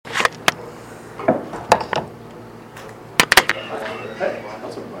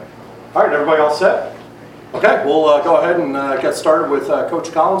everybody all set? Okay, we'll go ahead and get started with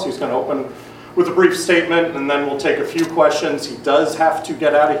Coach Collins. He's going to open with a brief statement, and then we'll take a few questions. He does have to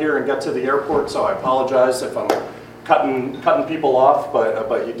get out of here and get to the airport, so I apologize if I'm cutting people off,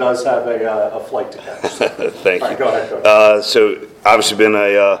 but he does have a flight to catch. So. Thank you. Go ahead, Coach. So obviously been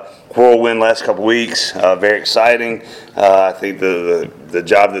a whirlwind last couple weeks. Very exciting. I think the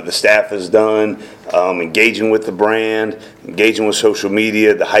job that the staff has done, engaging with the brand, engaging with social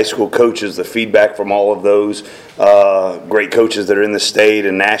media, the high school coaches, the feedback from all of those great coaches that are in the state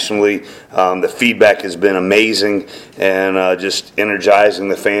and nationally, the feedback has been amazing, and just energizing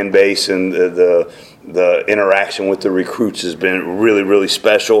the fan base, and the interaction with the recruits has been really, really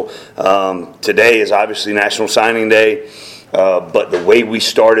special. Today is obviously National Signing Day, but the way we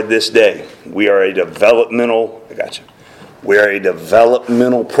started this day, we are a developmental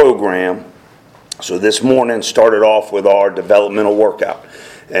program. So this morning started off with our developmental workout.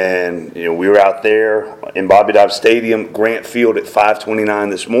 And we were out there in Bobby Dobbs Stadium, Grant Field at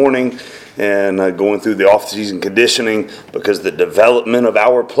 5:29 this morning, and going through the off-season conditioning, because the development of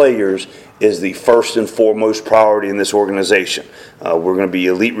our players is the first and foremost priority in this organization. We're going to be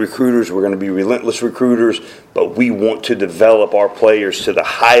elite recruiters. We're going to be relentless recruiters, but we want to develop our players to the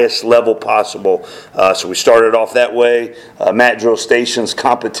highest level possible. So we started off that way. Matt Drill Station's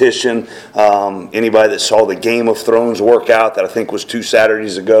competition. Anybody that saw the Game of Thrones workout that I think was 2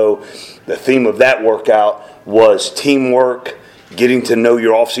 Saturdays ago, the theme of that workout was teamwork, getting to know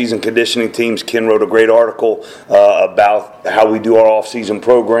your off-season conditioning teams. Ken wrote a great article about how we do our off-season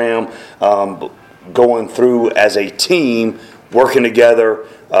program, going through as a team, working together,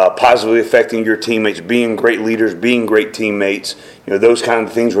 positively affecting your teammates, being great leaders, being great teammates. Those kind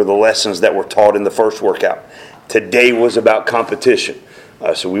of things were the lessons that were taught in the first workout. Today was about competition.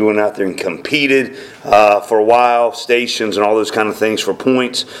 So we went out there and competed for a while, stations and all those kind of things for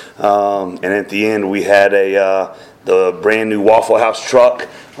points. And at the end, we had the brand new Waffle House truck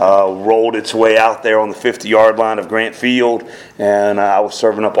rolled its way out there on the 50-yard line of Grant Field, and I was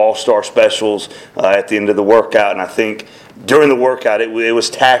serving up all-star specials at the end of the workout. And I think during the workout, it was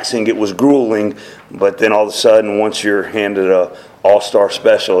taxing, it was grueling, but then all of a sudden, once you're handed a all-star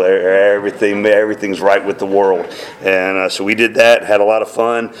special, everything's right with the world. And so we did that, had a lot of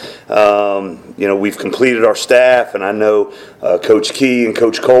fun. We've completed our staff, and I know Coach Key and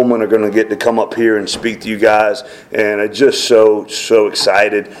Coach Coleman are going to get to come up here and speak to you guys. And I'm just so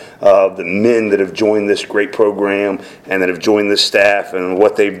excited of the men that have joined this great program and that have joined this staff, and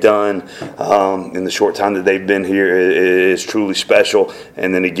what they've done in the short time that they've been here is truly special.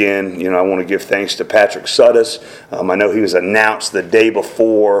 And then again, I want to give thanks to Patrick Suddas. I know he was announced the day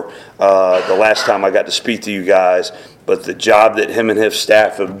before the last time I got to speak to you guys, but the job that him and his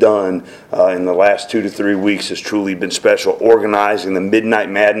staff have done in the last 2 to 3 weeks has truly been special. Organizing the Midnight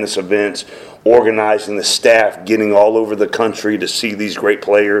Madness events, organizing the staff, getting all over the country to see these great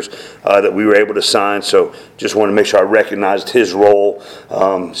players that we were able to sign. So just want to make sure I recognized his role.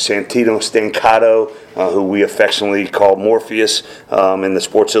 Santino Stancato, who we affectionately call Morpheus in the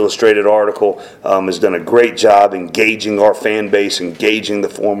Sports Illustrated article, has done a great job engaging our fan base, engaging the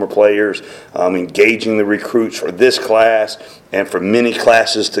former players, engaging the recruits for this class and for many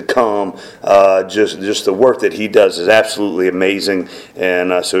classes to come. Just the work that he does is absolutely amazing,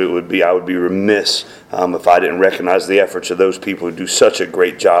 and so I would be remiss if I didn't recognize the efforts of those people who do such a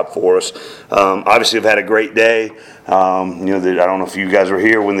great job for us. Obviously, I've had a great day. I don't know if you guys were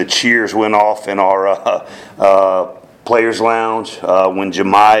here when the cheers went off in our Players Lounge when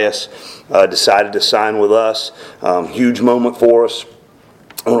Jemias decided to sign with us. Huge moment for us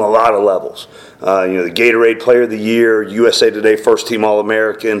on a lot of levels. The Gatorade Player of the Year, USA Today First Team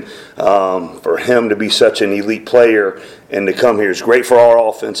All-American, for him to be such an elite player and to come here is great for our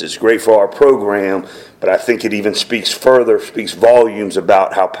offense, it's great for our program, but I think it even speaks volumes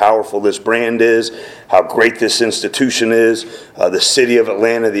about how powerful this brand is, how great this institution is, the city of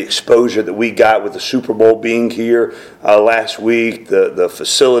Atlanta, the exposure that we got with the Super Bowl being here last week, the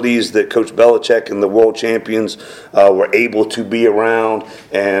facilities that Coach Belichick and the world champions were able to be around,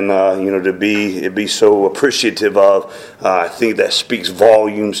 and to be so appreciative of. I think that speaks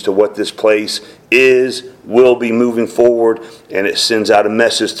volumes to what this place will be moving forward, and it sends out a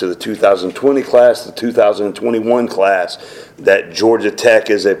message to the 2020 class, the 2021 class, that Georgia Tech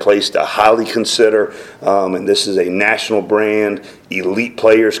is a place to highly consider, and this is a national brand. Elite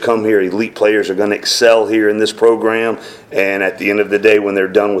players come here. Elite players are going to excel here in this program, and at the end of the day, when they're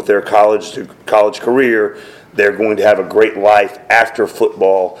done with their college career, they're going to have a great life after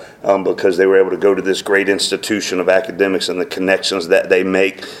football because they were able to go to this great institution of academics and the connections that they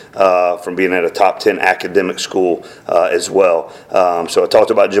make from being at a top 10 academic school as well. So I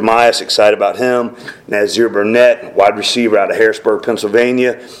talked about Jemias, excited about him. Nazir Burnett, wide receiver out of Harrisburg,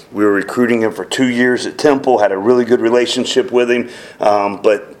 Pennsylvania. We were recruiting him for 2 years at Temple, had a really good relationship with him,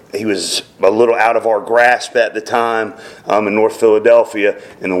 but he was a little out of our grasp at the time in North Philadelphia,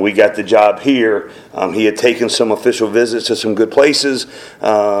 and when we got the job here, he had taken some official visits to some good places,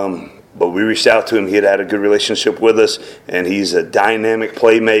 but we reached out to him. He had a good relationship with us, and he's a dynamic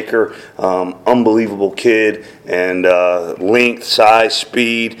playmaker, unbelievable kid, and length, size,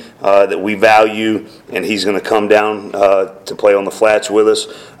 speed that we value, and he's going to come down to play on the flats with us.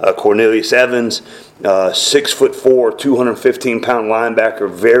 Cornelius Evans, 6'4", 215-pound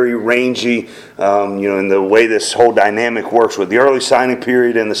linebacker, very rangy. And the way this whole dynamic works with the early signing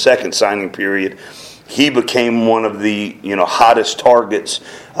period and the second signing period, he became one of the hottest targets,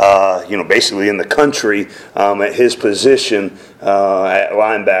 basically in the country at his position at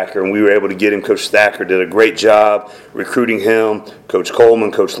linebacker, and we were able to get him. Coach Thacker did a great job recruiting him. Coach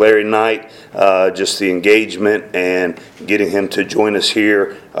Coleman, Coach Larry Knight, just the engagement and getting him to join us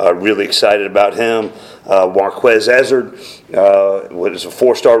here. Really excited about him. Marquez Ezard was a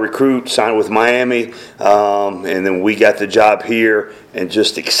 4-star recruit, signed with Miami, and then we got the job here, and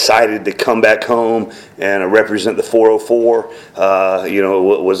just excited to come back home and represent the 404.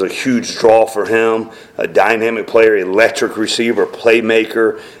 It was a huge draw for him. A dynamic player, electric receiver,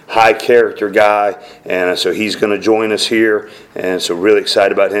 playmaker, high character guy, and so he's going to join us here, and so really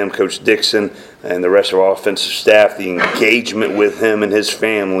excited about him. Coach Dixon and the rest of our offensive staff, the engagement with him and his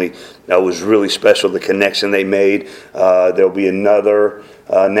family, that was really special, the connection they made. There'll be another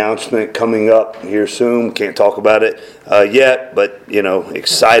announcement coming up here soon. Can't talk about it yet, but,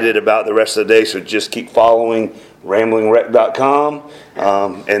 excited about the rest of the day, so just keep following RamblingWreck.com,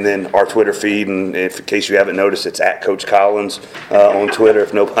 and then our Twitter feed, and in case you haven't noticed, it's at Coach Collins on Twitter.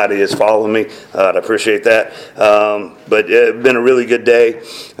 If nobody is following me, I'd appreciate that. But it's been a really good day.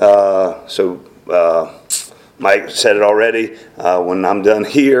 Mike said it already. When I'm done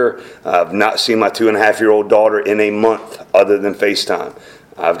here, I've not seen my 2.5-year-old daughter in a month other than FaceTime.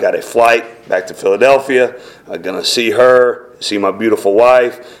 I've got a flight back to Philadelphia. I'm going to see her, see my beautiful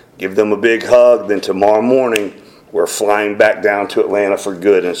wife, give them a big hug. Then tomorrow morning, we're flying back down to Atlanta for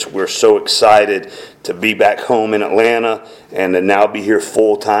good, and we're so excited to be back home in Atlanta and to now be here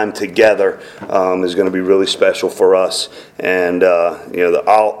full-time together is going to be really special for us. And, the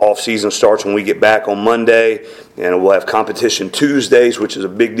off-season starts when we get back on Monday, and we'll have competition Tuesdays, which is a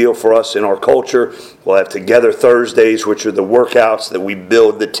big deal for us in our culture. We'll have together Thursdays, which are the workouts that we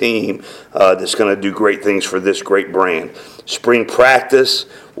build the team that's going to do great things for this great brand. Spring practice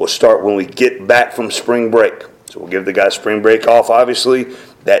will start when we get back from spring break. So we'll give the guys spring break off, obviously.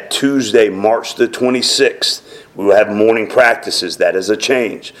 That Tuesday, March the 26th, we will have morning practices. That is a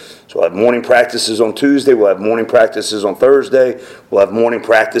change. So we'll have morning practices on Tuesday. We'll have morning practices on Thursday. We'll have morning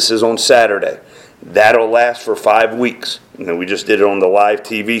practices on Saturday. That'll last for 5 weeks. And then we just did it on the live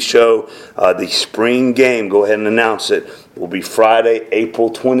TV show. The spring game, go ahead and announce it, will be Friday, April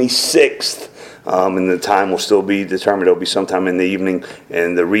 26th. And the time will still be determined. It'll be sometime in the evening.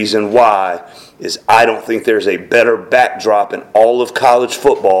 And the reason why is I don't think there's a better backdrop in all of college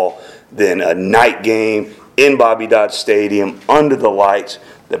football than a night game in Bobby Dodd Stadium under the lights,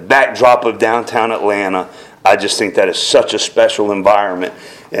 the backdrop of downtown Atlanta. I just think that is such a special environment.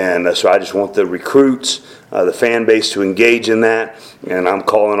 And so I just want the recruits, the fan base to engage in that. And I'm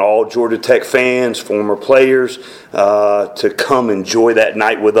calling all Georgia Tech fans, former players, to come enjoy that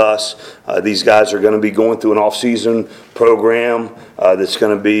night with us. These guys are going to be going through an off-season program that's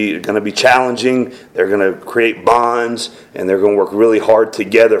going to be challenging. They're going to create bonds, and they're going to work really hard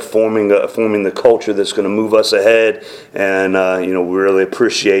together, forming the culture that's going to move us ahead. And we really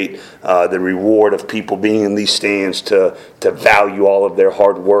appreciate the reward of people being in these stands to value all of their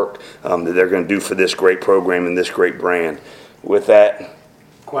hard work that they're going to do for this great program and this great brand. With that,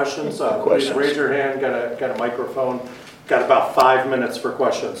 questions? Please raise your hand. Got a microphone. Got about 5 minutes for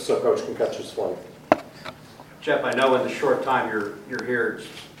questions, so Coach can catch his flight. Jeff, I know in the short time you're here,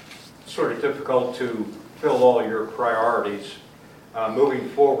 it's sort of difficult to fill all your priorities. Moving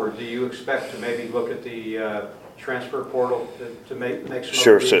forward, do you expect to maybe look at the transfer portal to make some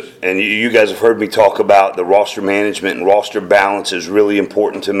Sure. So, and you guys have heard me talk about the roster management, and roster balance is really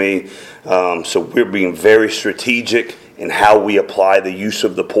important to me. So we're being very strategic in how we apply the use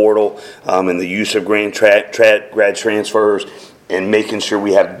of the portal and the use of grad transfers, and making sure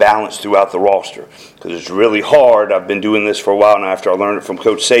we have balance throughout the roster. Because it's really hard. I've been doing this for a while now after I learned it from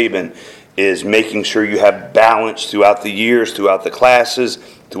Coach Saban. is making sure you have balance throughout the years, throughout the classes,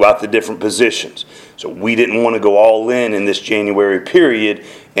 throughout the different positions. So we didn't want to go all in this January period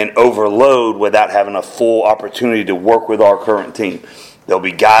and overload without having a full opportunity to work with our current team. There'll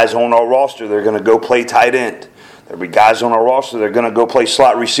be guys on our roster that are going to go play tight end. There'll be guys on our roster that are going to go play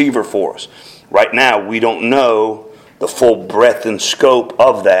slot receiver for us. Right now, we don't know the full breadth and scope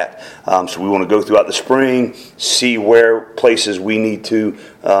of that. So we want to go throughout the spring, see where places we need to,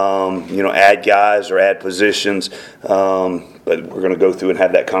 add guys or add positions. But we're going to go through and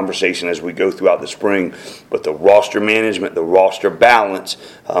have that conversation as we go throughout the spring. But the roster management, the roster balance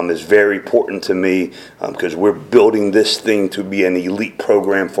is very important to me because we're building this thing to be an elite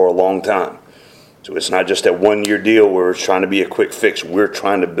program for a long time. So it's not just a one-year deal where it's trying to be a quick fix. We're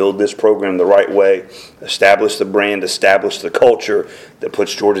trying to build this program the right way, establish the brand, establish the culture that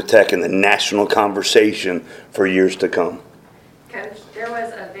puts Georgia Tech in the national conversation for years to come. Coach, there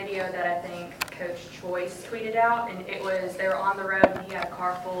was a video that I think Coach Choice tweeted out, and it was they were on the road and he had a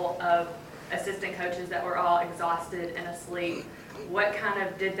car full of assistant coaches that were all exhausted and asleep. What kind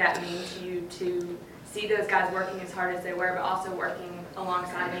of did that mean to you to see those guys working as hard as they were, but also working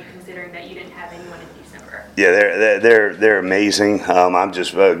alongside you, considering that you didn't have anyone in December? Yeah, they're amazing.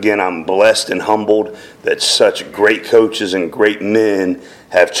 I'm blessed and humbled that such great coaches and great men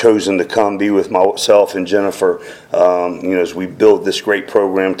have chosen to come be with myself and Jennifer, as we build this great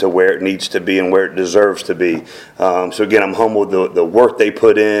program to where it needs to be and where it deserves to be. So again, I'm humbled the work they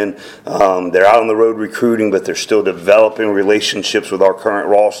put in. They're out on the road recruiting, but they're still developing relationships with our current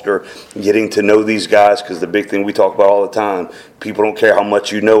roster, getting to know these guys, because the big thing we talk about all the time, people don't care how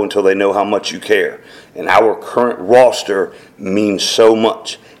much you know until they know how much you care. And our current roster means so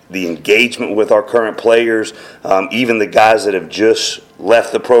much. The engagement with our current players, even the guys that have just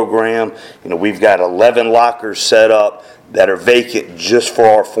left the program. We've got 11 lockers set up that are vacant just for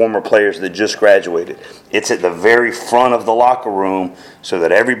our former players that just graduated. It's at the very front of the locker room so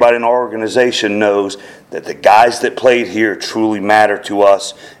that everybody in our organization knows that the guys that played here truly matter to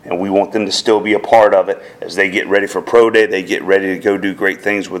us, and we want them to still be a part of it as they get ready for Pro Day, they get ready to go do great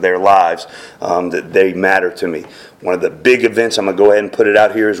things with their lives, that they matter to me. One of the big events, I'm going to go ahead and put it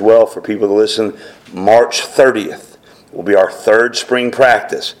out here as well for people to listen, March 30th will be our third spring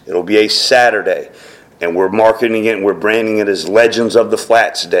practice. It'll be a Saturday, and we're marketing it and we're branding it as Legends of the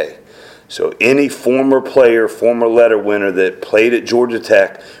Flats Day. So any former player, former letter winner that played at Georgia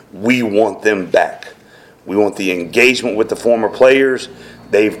Tech, we want them back. We want the engagement with the former players.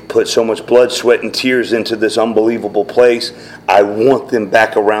 They've put so much blood, sweat, and tears into this unbelievable place. I want them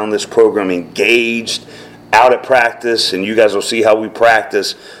back around this program, engaged, out at practice, and you guys will see how we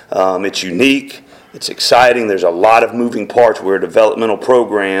practice. It's unique. It's exciting. There's a lot of moving parts. We're a developmental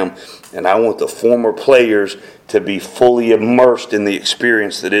program, and I want the former players to be fully immersed in the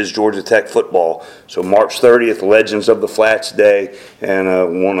experience that is Georgia Tech football. So March 30th, Legends of the Flats Day, and I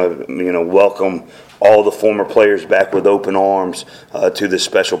want to welcome all the former players back with open arms to this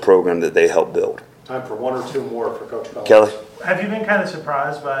special program that they helped build. Time for one or two more for Coach Collins. Kelly? Have you been kind of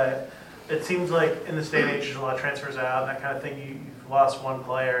surprised by it seems like in this day and age there's a lot of transfers out and that kind of thing. You've lost one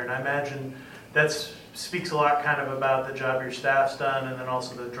player, and I imagine that speaks a lot kind of about the job your staff's done and then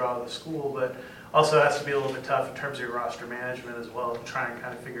also the draw of the school, but also has to be a little bit tough in terms of your roster management as well, to try and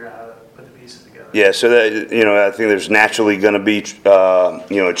kind of figure out how to put the pieces together. Yeah, so that, I think there's naturally going to be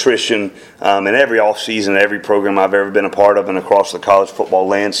attrition in every offseason, every program I've ever been a part of, and across the college football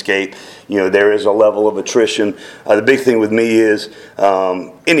landscape. There is a level of attrition. The big thing with me is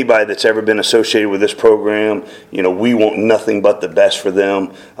anybody that's ever been associated with this program, we want nothing but the best for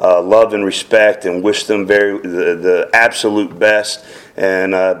them, love and respect, and wish them the absolute best.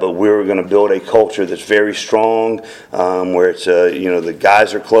 And but we're going to build a culture that's very strong, where it's the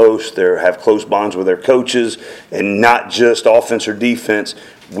guys are close, they have close bonds with their coaches, and not just offense or defense.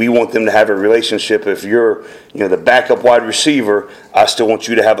 We want them to have a relationship. If you're the backup wide receiver, I still want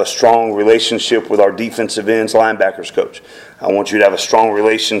you to have a strong relationship with our defensive ends, linebackers coach. I want you to have a strong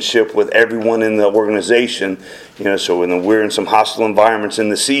relationship with everyone in the organization. So when we're in some hostile environments in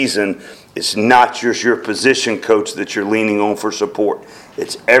the season, it's not just your position coach that you're leaning on for support.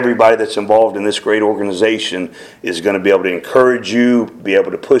 It's everybody that's involved in this great organization is going to be able to encourage you, be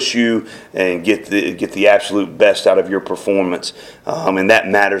able to push you, and get the absolute best out of your performance. And that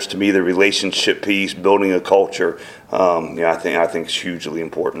matters to me, the relationship piece, building a culture. I think it's hugely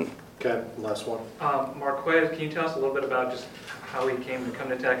important. Okay, last one. Marquez, can you tell us a little bit about just how he came to come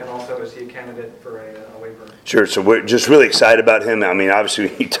to Tech, and also is he a candidate for a waiver? Sure. So we're just really excited about him. I mean, obviously,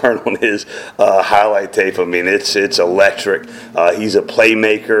 when you turn on his highlight tape, I mean, it's electric. He's a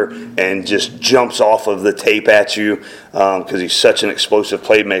playmaker and just jumps off of the tape at you because he's such an explosive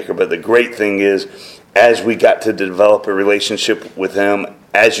playmaker. But the great thing is, as we got to develop a relationship with him,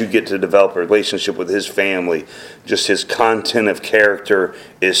 as you get to develop a relationship with his family, just his content of character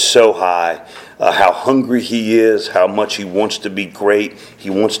is so high. How hungry he is, how much he wants to be great.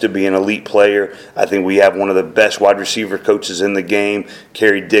 He wants to be an elite player. I think we have one of the best wide receiver coaches in the game,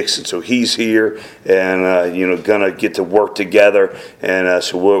 Kerry Dixon. So he's here and, going to get to work together. And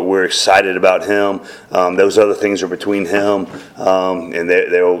so we're excited about him. Those other things are between him, and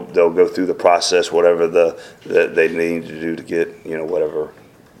they'll go through the process, whatever that they need to do to get, whatever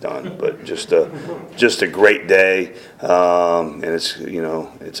done. But just a great day, and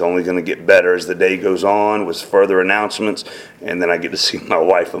it's only going to get better as the day goes on with further announcements, and then I get to see my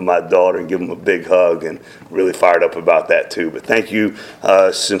wife and my daughter and give them a big hug, and really fired up about that too. But thank you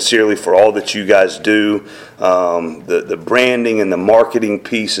sincerely for all that you guys do. The branding and the marketing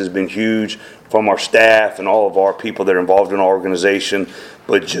piece has been huge from our staff and all of our people that are involved in our organization,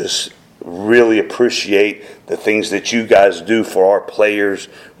 but just really appreciate the things that you guys do for our players,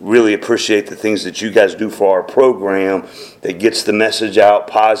 really appreciate the things that you guys do for our program that gets the message out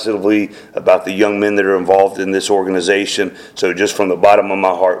positively about the young men that are involved in this organization. So just from the bottom of my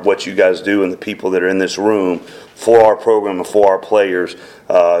heart, what you guys do and the people that are in this room for our program and for our players,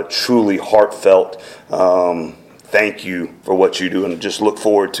 truly heartfelt. Thank you for what you do, and just look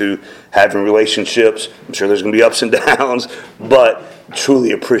forward to having relationships. I'm sure there's going to be ups and downs, but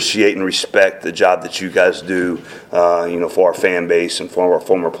truly appreciate and respect the job that you guys do, for our fan base and for our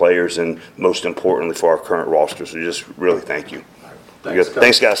former players, and most importantly for our current roster. So just really thank you.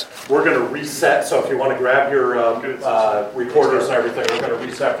 Thanks, guys. We're going to reset, so if you want to grab your recorders and everything, we're going to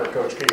reset for Coach Keith.